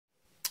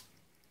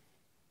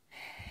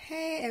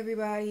Hey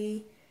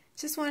everybody,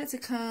 just wanted to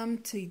come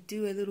to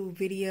do a little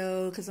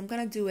video because I'm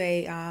gonna do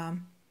a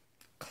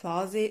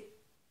closet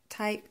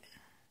type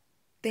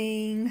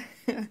thing.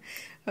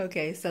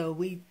 Okay, so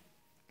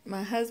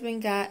my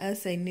husband got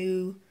us a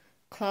new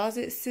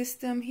closet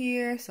system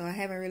here, so I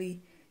haven't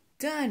really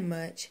done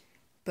much,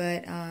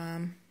 but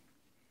I'm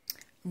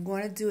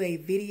going to do a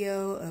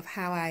video of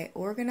how I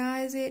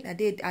organize it. I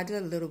did a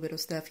little bit of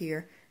stuff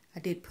here. I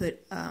did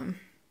put some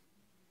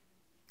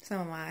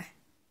of my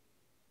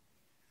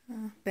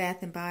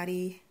Bath and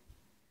Body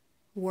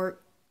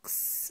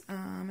Works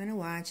and a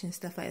watch and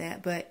stuff like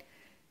that, but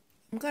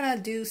I'm gonna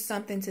do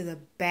something to the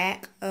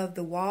back of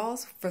the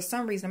walls. For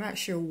some reason, I'm not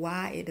sure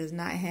why it does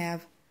not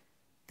have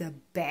the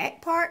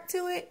back part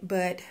to it,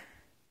 but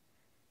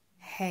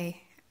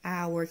hey,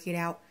 I'll work it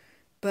out.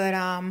 But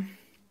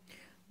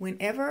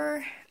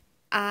whenever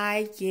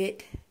I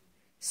get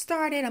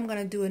started, I'm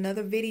gonna do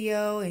another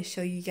video and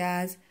show you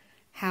guys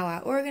how I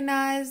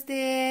organized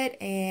it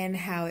and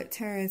how it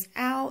turns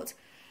out.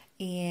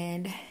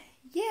 And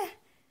yeah,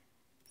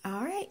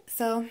 all right,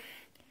 so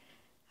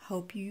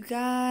hope you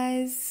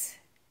guys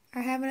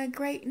are having a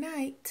great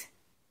night.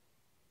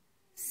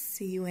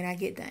 See you when I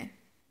get done.